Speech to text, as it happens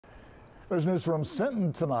There's news from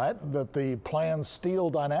Sinton tonight that the planned Steel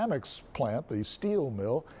Dynamics plant, the steel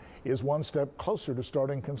mill, is one step closer to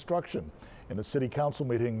starting construction. In a city council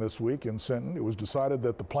meeting this week in Sinton, it was decided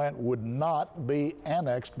that the plant would not be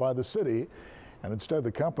annexed by the city, and instead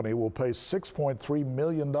the company will pay $6.3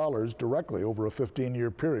 million directly over a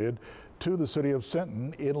 15-year period to the city of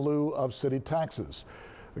Sinton in lieu of city taxes.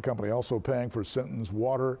 The company also paying for Sinton's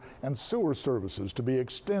water and sewer services to be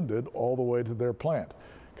extended all the way to their plant.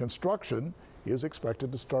 Construction is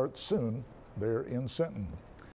expected to start soon there in Sinton.